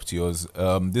you dropped yours.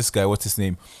 This guy, what's his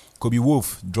name? Kobe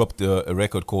Wolf dropped a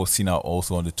record called Sinner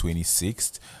also on the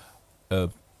 26th.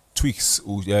 Tweaks,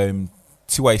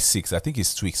 TY6, I think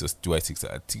it's Tweaks or TY6.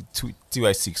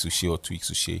 TY6 Ushe or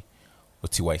Tweaks Ushe. or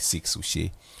TY6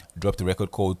 Uche, dropped a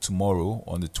record called Tomorrow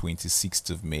on the 26th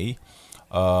of May.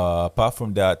 Apart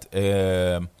from that,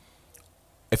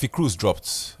 Effie Cruz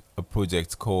dropped a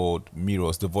project called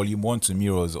Mirrors, the volume 1 to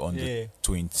Mirrors on the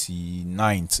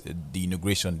 29th, the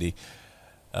inauguration day.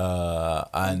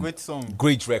 And great song.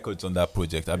 Great records on that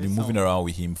project. I've been moving around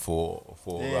with him for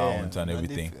rounds and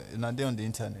everything. Now they're on the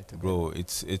internet together. Bro,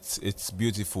 it's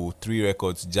beautiful. 3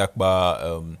 records,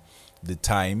 Jackba, The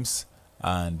Times,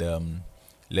 and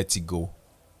Let It Go.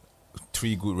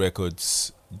 3 good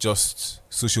records, just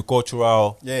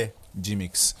socio-cultural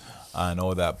gimmicks and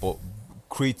all that, but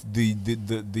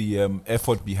the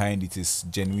effort behind it is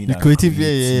genuine. The creative,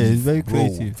 it's very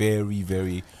creative. Very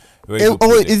good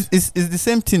it's the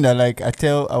same thing that like I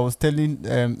was telling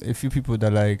a few people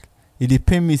that like it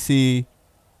depend me say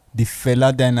the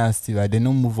Fela dynasty, right? They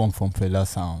don't move on from Fela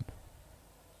sound,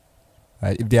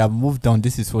 right? If they have moved on,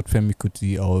 this is what Femi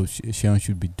Kuti or Sean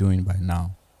should be doing by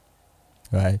now,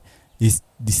 right? It's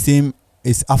the same.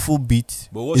 It's Afrobeat.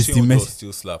 But what Sean does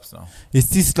still slaps now. It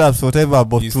still slaps whatever,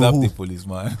 but you to slap who? the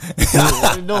policeman.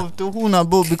 No, to who now,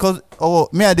 bro? Because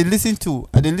I did listen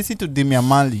to Damian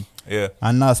Marley. Yeah.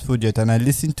 And Nas project, and I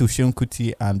listened to Sean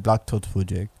Kuti and Black Thought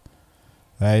project.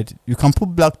 Right? You can put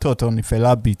Black Thought on the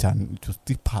Fela beat and it will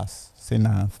still pass. Say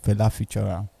na Fela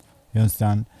feature. You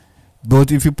understand?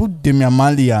 But if you put Damian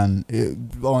Marley and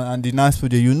the Nas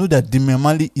project, you know that Damian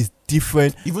Marley is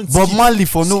different. Even Bob Marley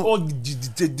for no all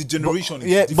the generation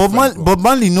is Bob different.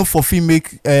 Marley no for fee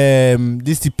make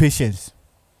this the patience.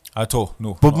 At all,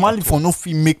 no. Bob Marley for no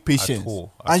fee make patience.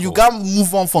 And you can't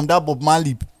move on from that Bob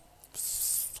Marley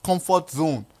comfort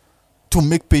zone to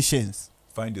make patience.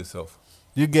 Find yourself.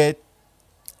 You get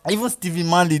even Stevie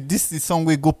Marley. This is song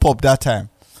we go pop that time.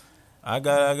 I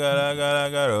got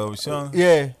option.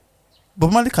 Yeah,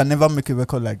 but Marley can never make a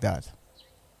record like that.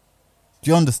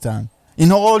 Do you understand?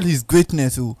 In all his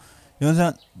greatness, you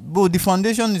understand? But the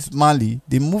foundation is Marley.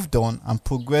 They moved on and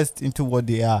progressed into what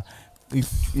they are.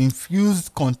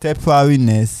 Infused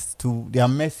contemporariness to their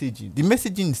messaging. The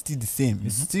messaging is still the same. Mm-hmm.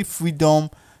 It's still freedom.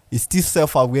 It's still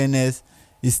self-awareness.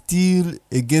 It's still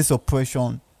against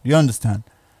oppression. You understand?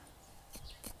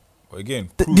 Again,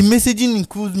 the messaging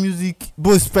includes music.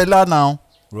 Bro, it's Fela now.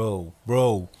 Bro.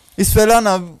 It's Fela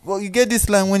now. Well, you get this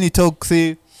line when he talk,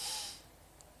 say,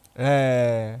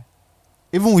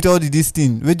 even with all this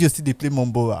thing, radio still they play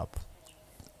mumble rap.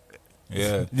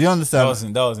 Yeah. Do you understand?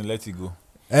 That was in Let It Go.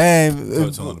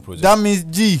 That means,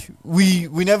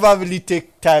 we never really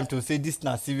take time to say this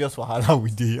na serious wahala we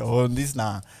did, or this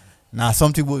na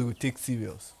something we will take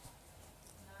serious.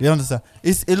 You understand?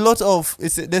 There's a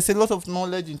lot of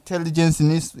knowledge, intelligence in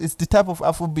this. It's the type of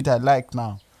Afrobeat I like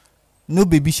now. No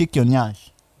baby shake your nyash.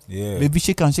 Yeah. Baby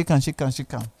shake and.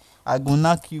 I go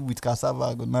knock you with cassava.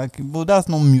 I go knock you, but that's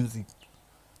not music.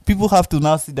 People have to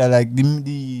now see that like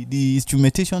the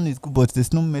instrumentation is good, but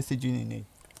there's no messaging in it.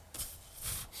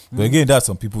 But again, that's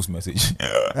some people's message.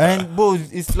 And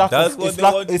both it's lack of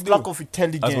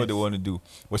intelligence. That's what they want to do.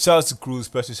 But shout out to Cruz,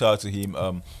 special shout out to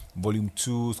him. Volume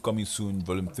 2 is coming soon,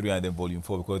 volume 3 and then volume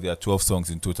 4, because there are 12 songs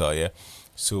in total, yeah.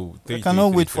 So I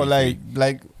cannot wait for like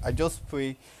I just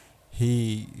pray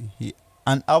he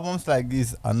and albums like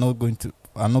this are not going to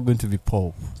be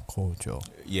pop culture.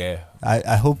 Yeah.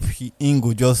 I hope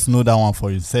Ingo just know that one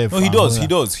for himself. No, he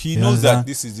does. He knows that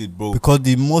this is it, bro. Because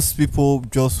the most people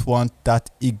just want that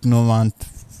ignorant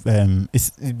it's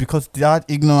because that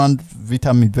ignorant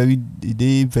vitamin very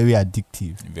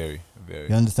addictive. Very.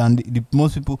 You understand? The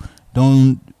most people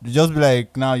don't just be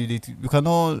like now you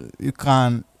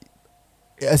can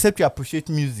except you appreciate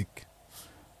music.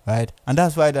 Right? And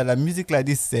that's why that music like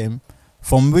this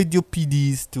from radio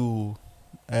PDs to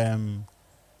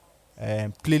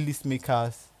playlist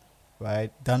makers,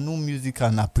 right, that know music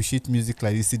and appreciate music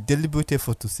like this. It's a deliberate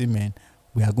effort to say, man,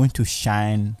 we are going to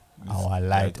shine our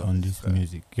light on this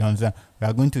music. You understand? We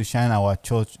are going to shine our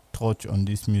torch on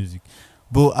this music.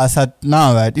 But as at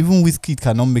now, right, even Wizkid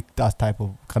cannot make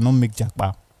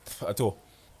Jackba at all.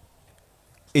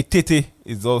 Etete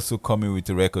is also coming with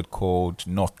a record called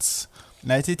Knots.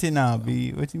 Now Etete now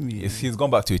be what do you mean? He's gone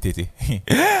back to Etete.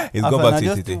 He's gone back to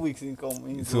just Etete. 2 weeks in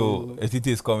coming. So Etete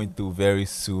is coming through very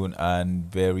soon and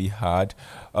very hard.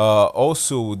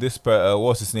 Also this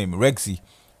what's his name? Rexy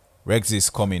is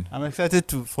coming. I'm excited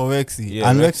for Rexy. Yeah,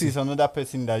 and Rexy is another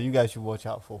person that you guys should watch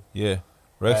out for. Yeah.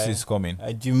 Rex is coming.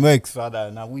 Jim Rex,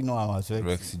 rather. Now we know our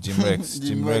Rex. Jim Rex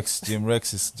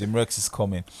is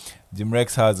coming. Jim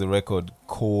Rex has a record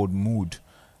called Mood,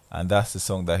 and that's the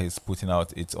song that he's putting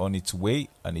out. It's on its way,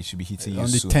 and it should be hitting you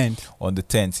soon. On the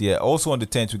 10th, yeah. Also on the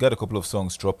 10th, we got a couple of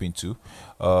songs dropping too.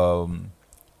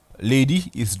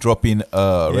 Lady is dropping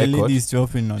a record. Lady is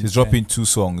dropping on. She's dropping 2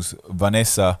 songs.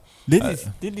 Vanessa.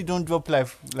 Lady don't drop like.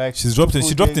 She dropped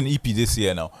an EP this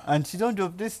year now. And she don't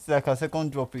drop this like a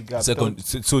second drop.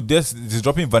 So this is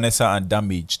dropping Vanessa and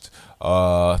Damaged. 2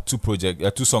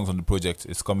 songs on the project.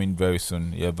 It's coming very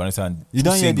soon. Yeah, Vanessa and you 2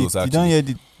 don't singles. You don't hear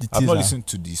the I've not listened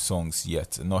to these songs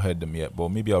yet. Not heard them yet. But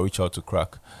maybe I'll reach out to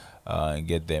Crack and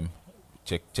get them.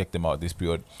 Check them out this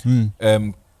period.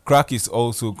 Crack is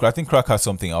also. I think Crack has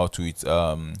something out to it.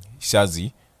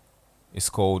 Shazzy. It's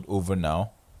called Over Now.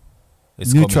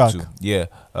 It's new coming track. too. Yeah.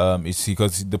 It's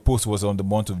because the post was on the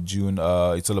month of June.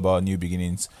 It's all about new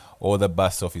beginnings. All the bad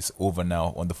stuff is over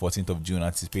now on the 14th of June.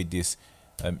 Anticipate this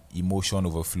emotion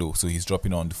overflow. So he's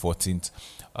dropping on the 14th.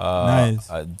 Nice.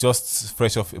 Just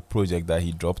fresh off a project that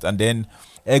he dropped. And then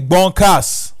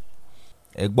Egbonkas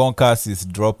is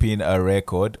dropping a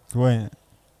record. When?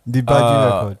 The Baji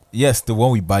record. Yes, the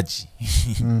one with Baji.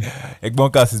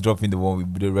 Egbonkas is dropping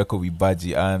the record with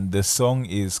Baji, and the song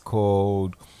is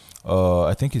called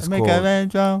I think it's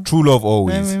called True Love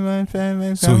Always.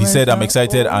 So he said, I'm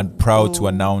excited and proud to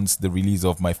announce the release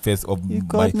of my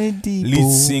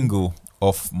lead single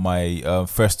of my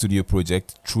first studio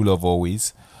project, True Love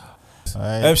Always.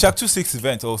 Shaq 26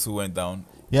 event also went down.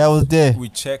 Yeah, I was there. We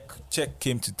Check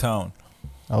came to town.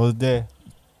 I was there.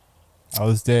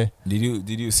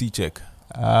 Did you see Check?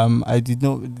 I did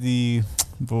not.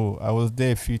 Bro, I was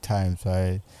there a few times.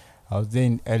 I was there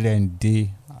in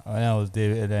L&D. When I was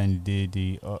there L&D,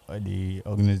 the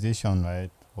organization, right,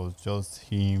 was just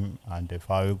him and the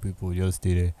Faro people just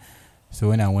there. So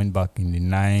when I went back in the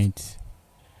night,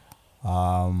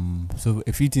 so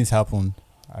a few things happened.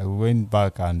 I went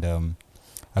back and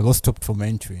I got stopped from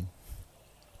entering.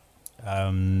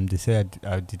 They said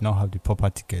I did not have the proper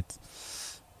ticket.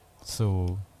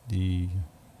 So the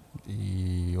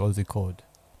what's it called?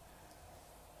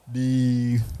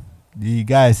 The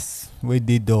guys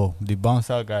the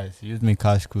bouncer guys used me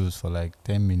cash cruise for like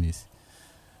 10 minutes.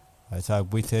 So I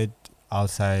waited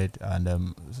outside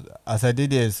and as I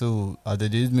did it, so as they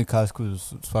used me cash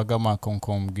cruise, Swagger man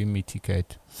come give me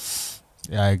ticket,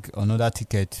 like another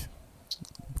ticket,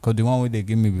 because the one way they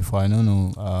give me before, I don't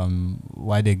know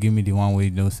why they give me the one way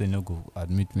they don't say no go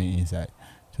admit me inside.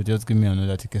 So just give me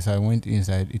another ticket. So I went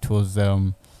inside. It was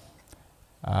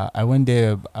I went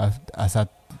there as at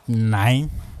 9,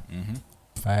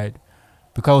 right?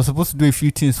 Because I was supposed to do a few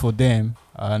things for them,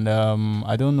 and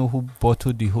I don't know who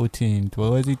bottled the whole thing.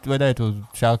 Whether it was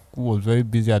Shaq, who was very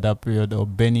busy at that period, or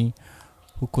Benny,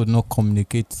 who could not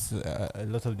communicate a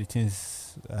lot of the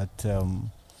things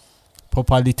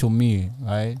properly to me,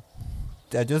 right?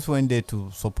 I just went there to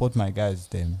support my guys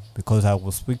then, because I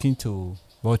was speaking to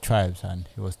both tribes and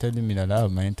he was telling me that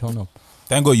man, turn up.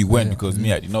 Thank God you went, because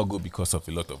me, I did not go because of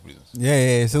a lot of reasons.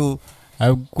 Yeah. So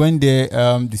I went there.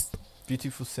 This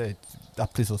beautiful set.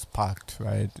 That place was packed,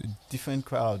 right? Different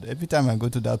crowd. Every time I go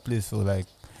to that place for like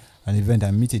an event,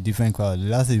 I meet a different crowd. The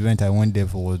last event I went there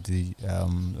for was the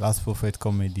Last Prophet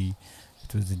Comedy.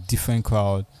 It was a different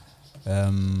crowd.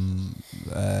 The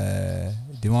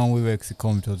one we Rex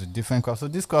come, it was a different crowd. So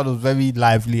this crowd was very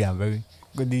lively and very.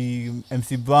 The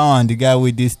MC Brown and the guy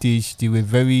with this stage, they were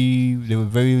very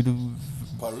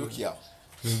parochial.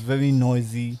 They were very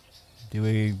noisy. They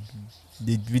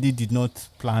really did not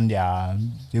plan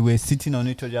they were sitting on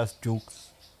each other's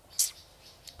jokes.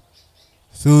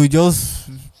 So just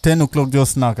 10 o'clock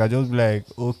just snuck. I just be like,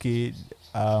 okay.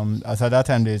 As at that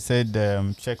time they said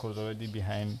Check was already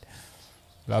behind.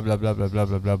 Blah blah blah blah blah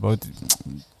blah blah. But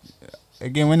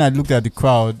again, when I looked at the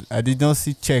crowd, I did not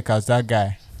see Check as that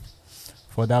guy.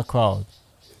 For that crowd,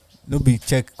 no big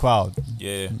Check crowd.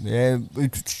 Yeah.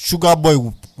 Sugar Boy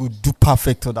would do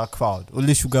perfect for that crowd.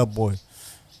 Only Sugar Boy.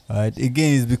 Right.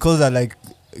 Again, it's because that like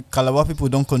Calabar people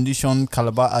don't condition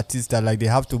Calabar artists that like they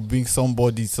have to bring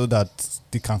somebody so that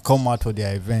they can come out for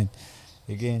their event.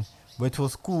 Again, but it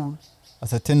was cool.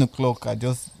 As at 10 o'clock, I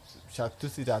just Shaq to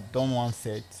see that done one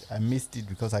set. I missed it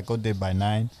because I got there by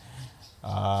 9.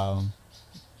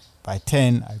 By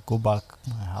 10, I go back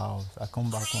my house. I come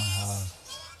back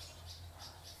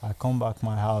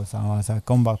my house, and once I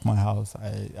come back my house,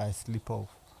 I sleep off.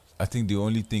 I think the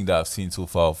only thing that I've seen so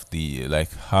far of the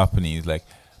happening is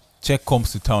Check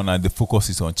comes to town and the focus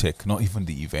is on Check, not even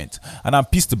the event. And I'm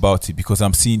pissed about it because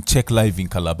I'm seeing Check live in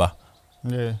Calabar.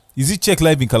 Yeah. Is it Check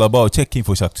live in Calabar or Check came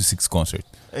for Shaq 26 concert?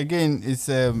 Again, it's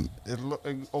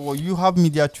you have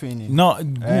media training. No,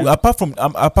 apart from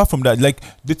that,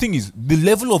 the thing is the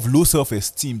level of low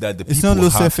self-esteem that the it's people not low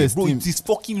have, self-esteem. bro, it is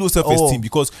fucking low self-esteem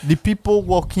because the people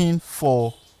working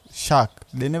for Shaq,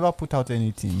 they never put out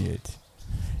anything yet.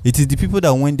 It is the people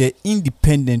that went there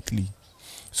independently.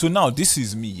 So now this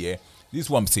is me, yeah. This is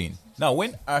what I'm saying. Now,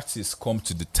 when artists come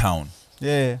to the town,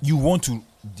 Yeah. you want to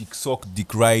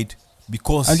dick ride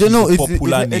because And he's you know, a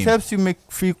popular it name. helps you make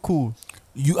feel cool.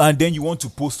 And then you want to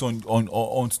post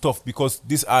on stuff because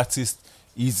this artist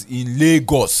is in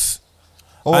Lagos.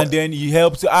 Or- and then he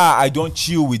helps. I don't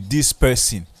chill with this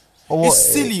person. Or-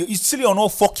 It's silly. It's silly on all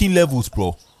fucking levels,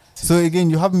 bro. So again,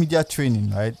 you have media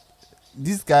training, right?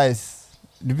 These guys,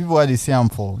 the people that they say I'm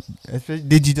for, especially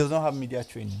Deji does not have media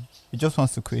training. He just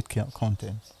wants to create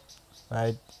content,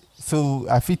 right? So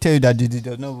I feel tell you that Deji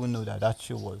does not even know that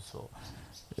show was. So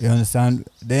you understand?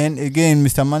 Then again,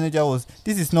 Mr. Manager was.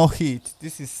 This is not hate.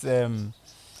 This is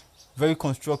very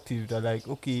constructive. That like,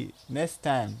 okay, next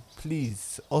time,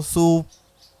 please also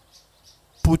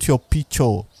put your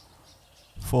picture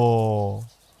for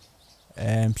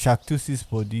Shaq Tusi's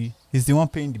body. He's the one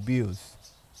paying the bills.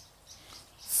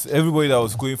 Everybody that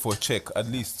was going for a check, at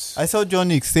least. I saw John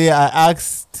Nick say I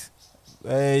asked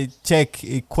check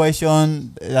a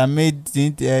question that made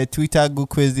Twitter go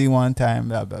crazy one time.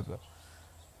 Blah blah blah.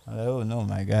 I'm like, oh no,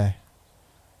 my guy.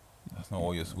 That's not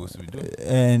what you're supposed to be doing.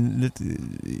 And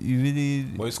you really.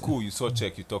 But it's cool. You saw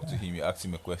check. You talked to him. You asked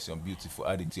him a question. Beautiful.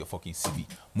 Add it to your fucking CV.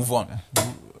 Move on.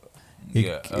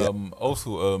 Yeah.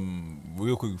 Also,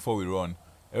 real quick before we run,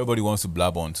 everybody wants to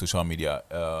blab on social media,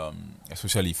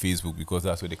 especially Facebook, because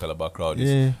that's where the Calabar crowd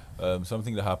is. Yeah.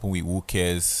 Something that happened with Who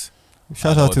Cares.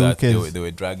 Shout out to Who Cares. They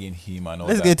were dragging him and all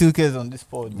Let's that. get Who Cares on this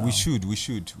pod now. We should. I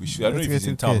don't know if he's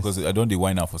in town because I don't do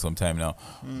wine now for some time now.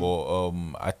 But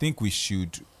I think we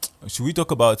should. Should we talk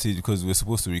about it because we're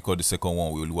supposed to record the second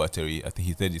one with Oluwateri? I think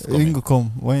he said he's coming. You can come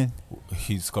when?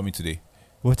 He's coming today.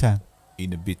 What time?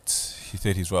 In a bit. He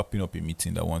said he's wrapping up a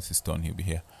meeting that once it's done he'll be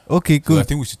here. Okay, So I good.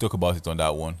 think we should talk about it on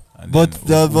that one. And But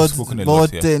then we've spoken a lot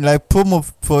here. like promo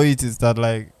for it is that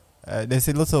like there's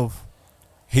a lot of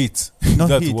Hate. not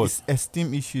That's hate, what. it's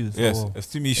esteem issues. Yes, Or,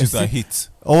 esteem issues and Esteem- hate.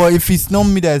 or if it's not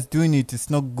me that's doing it, it's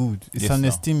not good. It's Yes, an now.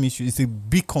 esteem issue. It's a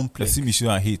big complex. Esteem issues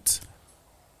and hate.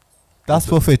 That's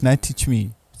perfect. Now teach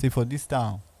me. Say for this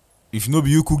town. If no be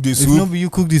you cook the If soup, not be you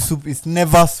cook the soup, it's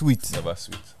never sweet. never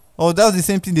sweet. Oh, that's the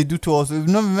same thing they do to us. If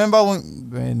not remember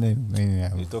when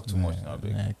They talk too much now,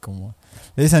 babe. come on.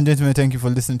 Ladies and gentlemen, thank you for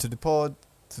listening to the pod.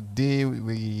 Today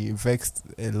we vexed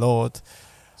a lot.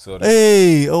 So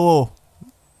Hey,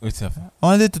 what's happening? I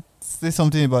wanted to say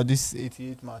something about this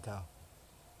 88 matter.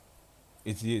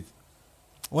 88.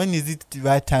 When is it the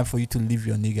right time for you to leave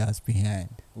your niggas behind?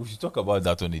 We should talk about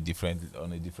that on a different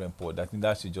pod. I think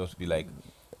that should just be like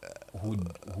who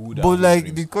that But like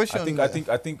dreams. the question,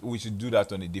 I think we should do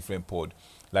that on a different pod.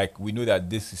 Like we know that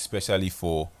this is especially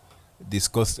for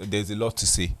discuss. There's a lot to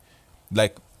say,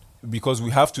 like because we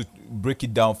have to break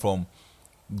it down from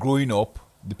growing up,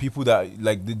 the people that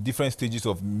like the different stages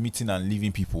of meeting and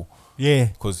leaving people. yeah,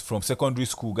 Because from secondary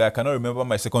school, guy, I cannot remember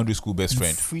my secondary school best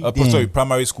friend. Free Sorry, them.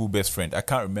 primary school best friend. I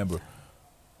can't remember.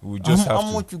 We just how have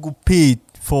to. much you go pay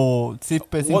for safe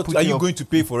person? What put are you your- going to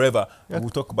pay forever? Yeah. We'll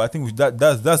talk about. I think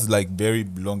that's like very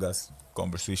longest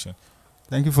conversation.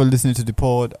 Thank you for listening to the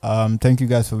pod. Thank you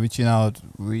guys for reaching out.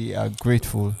 We are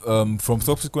grateful. From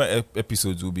subsequent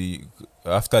episodes, will be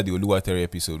after the Oluwateri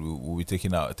episode. We'll be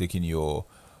taking your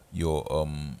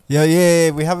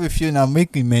Yeah, we have a few now.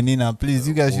 Making many now. Please,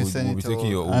 you guys should send we'll it be to taking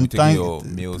us. your And thank-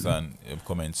 mails and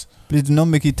comments. Please do not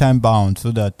make it time bound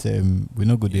so that we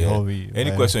not go the Yeah. hurry.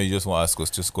 Any question you just want to ask us,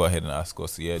 just go ahead and ask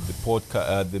us. Yeah, the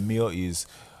podcast, the mail is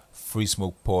free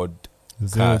smoke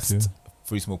podcast.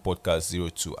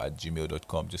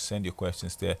 freesmokepodcast02@gmail.com. Just send your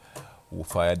questions there. We'll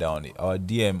fire down it. Our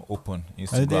DM open,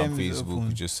 Instagram, DM is Facebook.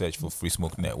 open. Just search for Free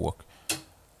Smoke Network.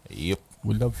 Yep.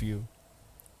 We love you.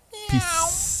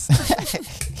 Peace.